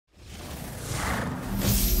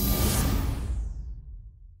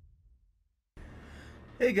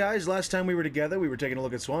Hey guys, last time we were together, we were taking a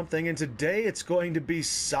look at Swamp Thing, and today it's going to be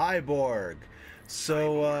Cyborg.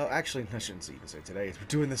 So, actually, I shouldn't even say today. We're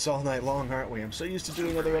doing this all night long, aren't we? I'm so used to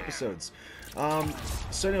doing other episodes.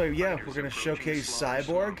 So anyway, yeah, we're going to showcase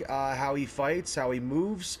Cyborg, how he fights, how he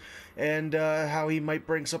moves, and how he might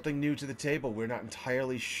bring something new to the table. We're not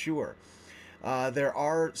entirely sure. There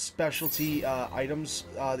are specialty items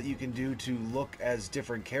that you can do to look as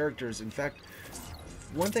different characters. In fact,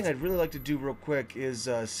 one thing I'd really like to do real quick is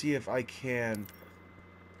see if I can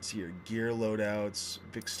see your gear loadouts,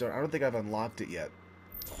 Vic Stone. I don't think I've unlocked it yet.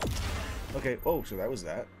 Okay, oh, so that was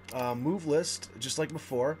that. Move list, just like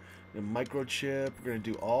before. Microchip, we're going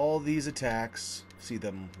to do all these attacks, see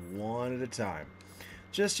them one at a time.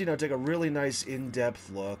 Just, you know, take a really nice in-depth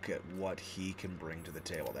look at what he can bring to the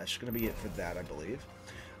table. That's going to be it for that, I believe.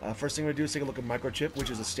 First thing we're going to do is take a look at Microchip, which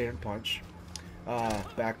is a standard punch.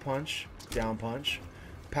 Back punch, down punch,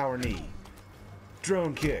 power knee,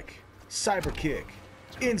 drone kick, cyber kick,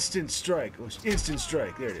 instant strike,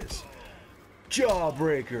 there it is,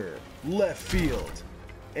 jawbreaker, left field,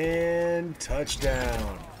 and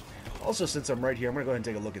touchdown. Also, since I'm right here, I'm going to go ahead and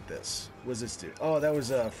take a look at this. What does this do? Oh, that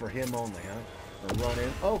was for him only, huh? A run in.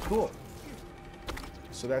 Oh, cool.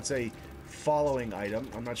 So that's a following item.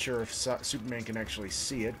 I'm not sure if Superman can actually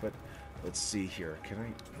see it, but let's see here. Can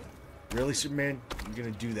I... Really, Superman? You're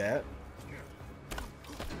going to do that?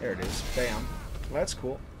 There it is. Bam. Well, that's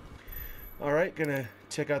cool. Alright, gonna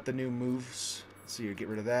check out the new moves. Let's see here, get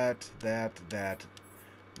rid of that. I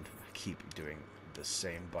keep doing the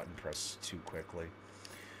same button press too quickly.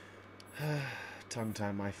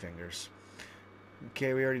 Tongue-tie my fingers.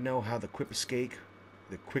 Okay, we already know how the quick escape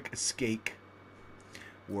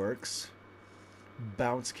works.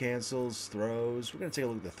 Bounce cancels, throws. We're gonna take a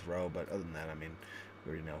look at the throw, but other than that, I mean,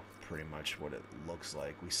 we already know pretty much what it looks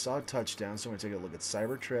like. We saw touchdown, so we're gonna take a look at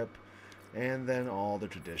Cyber Trip, and then all the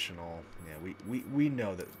traditional. Yeah, we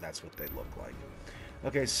know that that's what they look like.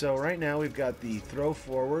 Okay, so right now we've got the throw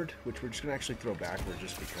forward, which we're just gonna actually throw backward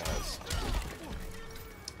just because.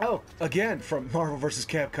 Oh, again from Marvel vs.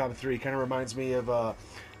 Capcom 3, kind of reminds me of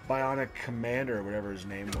Bionic Commander, or whatever his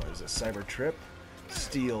name was. A Cyber Trip,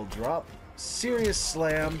 Steel Drop, Serious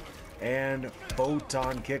Slam, and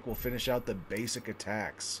Photon Kick will finish out the basic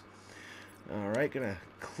attacks. Alright, gonna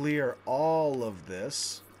clear all of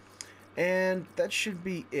this. And that should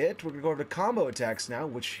be it. We're gonna go over to combo attacks now,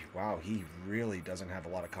 which, wow, he really doesn't have a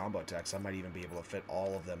lot of combo attacks. I might even be able to fit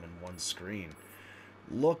all of them in one screen.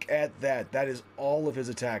 Look at that. That is all of his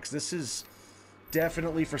attacks. This is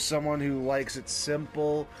definitely for someone who likes it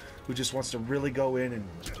simple, who just wants to really go in and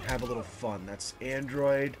have a little fun. That's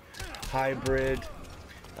Android, Hybrid,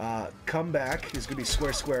 Comeback is going to be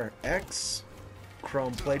square, square, X.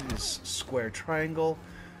 Chrome plated is square, triangle.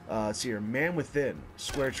 Let's see here. Man Within,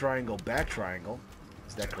 square, triangle, back triangle.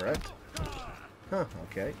 Is that correct? Huh,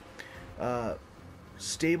 okay.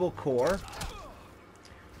 Stable Core.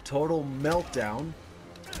 Total Meltdown.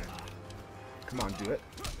 Come on, do it.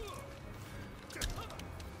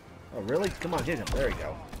 Oh, really? Come on, hit him. There you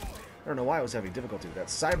go. I don't know why I was having difficulty with that.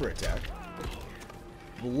 Cyber Attack.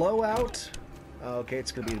 Blowout. Okay,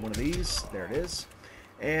 it's going to be one of these. There it is.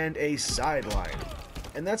 And a Sideline.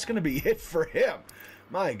 And that's going to be it for him.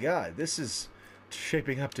 My God, this is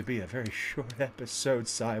shaping up to be a very short episode,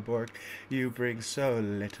 Cyborg. You bring so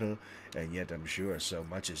little, and yet I'm sure so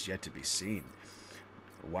much is yet to be seen.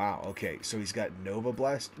 Wow, okay, so he's got Nova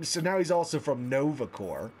Blast. So now he's also from Nova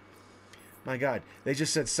Corps. My God, they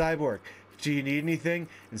just said, Cyborg, do you need anything?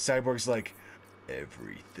 And Cyborg's like,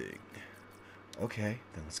 everything. Okay,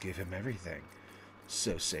 then let's give him everything.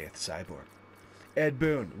 So saith Cyborg. Ed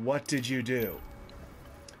Boon, what did you do?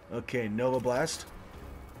 Okay, Nova Blast.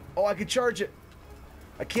 Oh, I can charge it.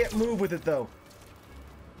 I can't move with it, though.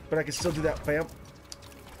 But I can still do that. Bam.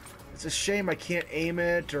 It's a shame I can't aim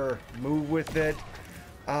it or move with it.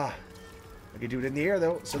 I can do it in the air,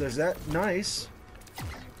 though. So there's that. Nice.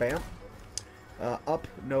 Bam. Up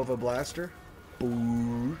Nova Blaster.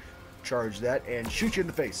 Ooh. Charge that and shoot you in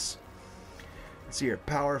the face. Let's see here.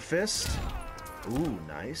 Power Fist. Ooh,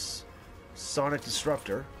 nice. Sonic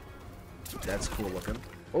Disruptor. That's cool looking.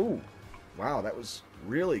 Oh, wow, that was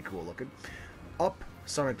really cool looking. Up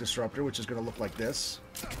Sonic Disruptor, which is going to look like this.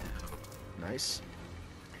 Nice.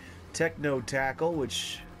 Techno Tackle,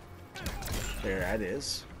 which... There that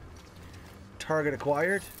is. Target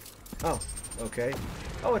acquired. Oh, okay.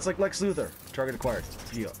 Oh, it's like Lex Luthor. Target acquired.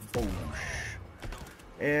 Yeah. Boosh.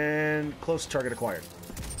 And close target acquired.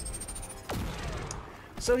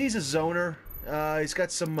 So he's a zoner. He's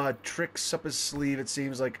got some tricks up his sleeve, it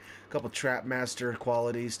seems like. A couple Trap Master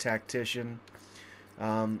qualities. Tactician.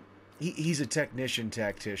 He's a technician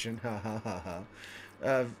tactician. Ha ha ha ha.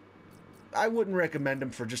 I wouldn't recommend him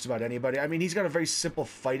for just about anybody. I mean, he's got a very simple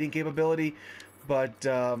fighting capability, but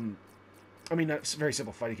I mean, not very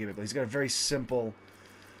simple fighting capability. He's got a very simple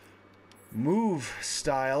move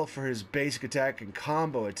style for his basic attack and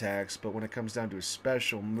combo attacks, but when it comes down to his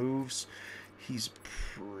special moves, he's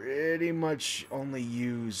pretty much only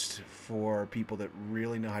used for people that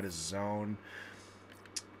really know how to zone.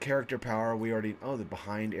 Character power, we already... Oh, the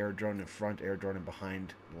behind air drone and front air drone and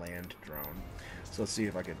behind land drone. So let's see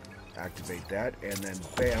if I can activate that, and then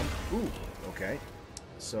bam. Ooh, okay.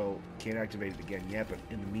 So, can't activate it again yet, but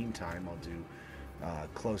in the meantime, I'll do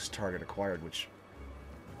close target acquired, which...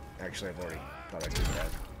 Actually, I've already thought I did that.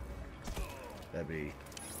 That'd be...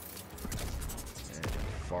 And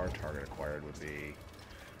far target acquired would be...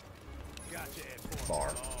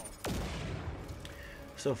 Far.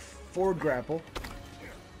 So, forward grapple.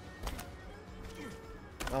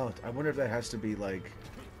 Oh, I wonder if that has to be, like...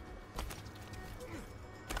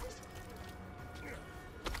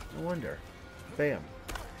 I wonder. Bam.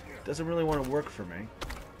 Doesn't really want to work for me.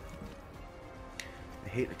 I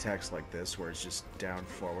hate attacks like this, where it's just down,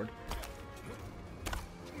 forward.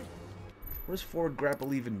 What does forward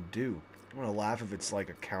grapple even do? I want to laugh if it's like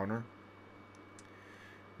a counter.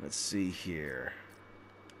 Let's see here.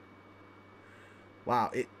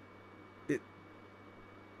 Wow, it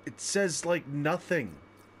says like nothing.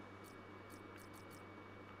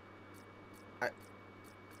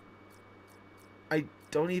 I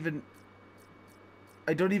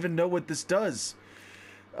don't even know what this does.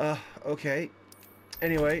 Okay.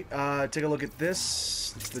 Anyway, take a look at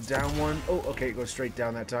this. It's the down one. Oh, okay, it goes straight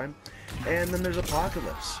down that time. And then there's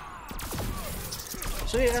Apocalypse.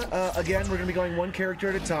 So yeah, again, we're going to be going one character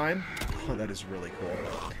at a time. Oh, that is really cool.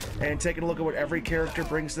 And taking a look at what every character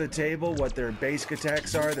brings to the table, what their basic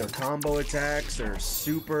attacks are, their combo attacks, their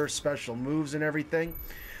super special moves and everything.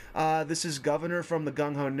 This is Governor from the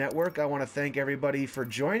Gung-Ho Network. I want to thank everybody for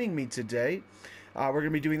joining me today. We're going to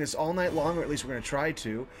be doing this all night long, or at least we're going to try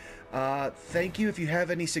to. Thank you. If you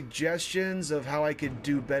have any suggestions of how I could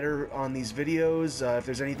do better on these videos, if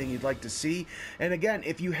there's anything you'd like to see. And again,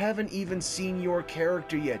 if you haven't even seen your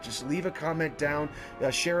character yet, just leave a comment down,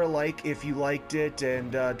 share a like if you liked it,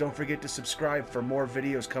 and don't forget to subscribe for more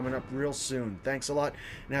videos coming up real soon. Thanks a lot,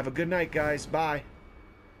 and have a good night, guys. Bye.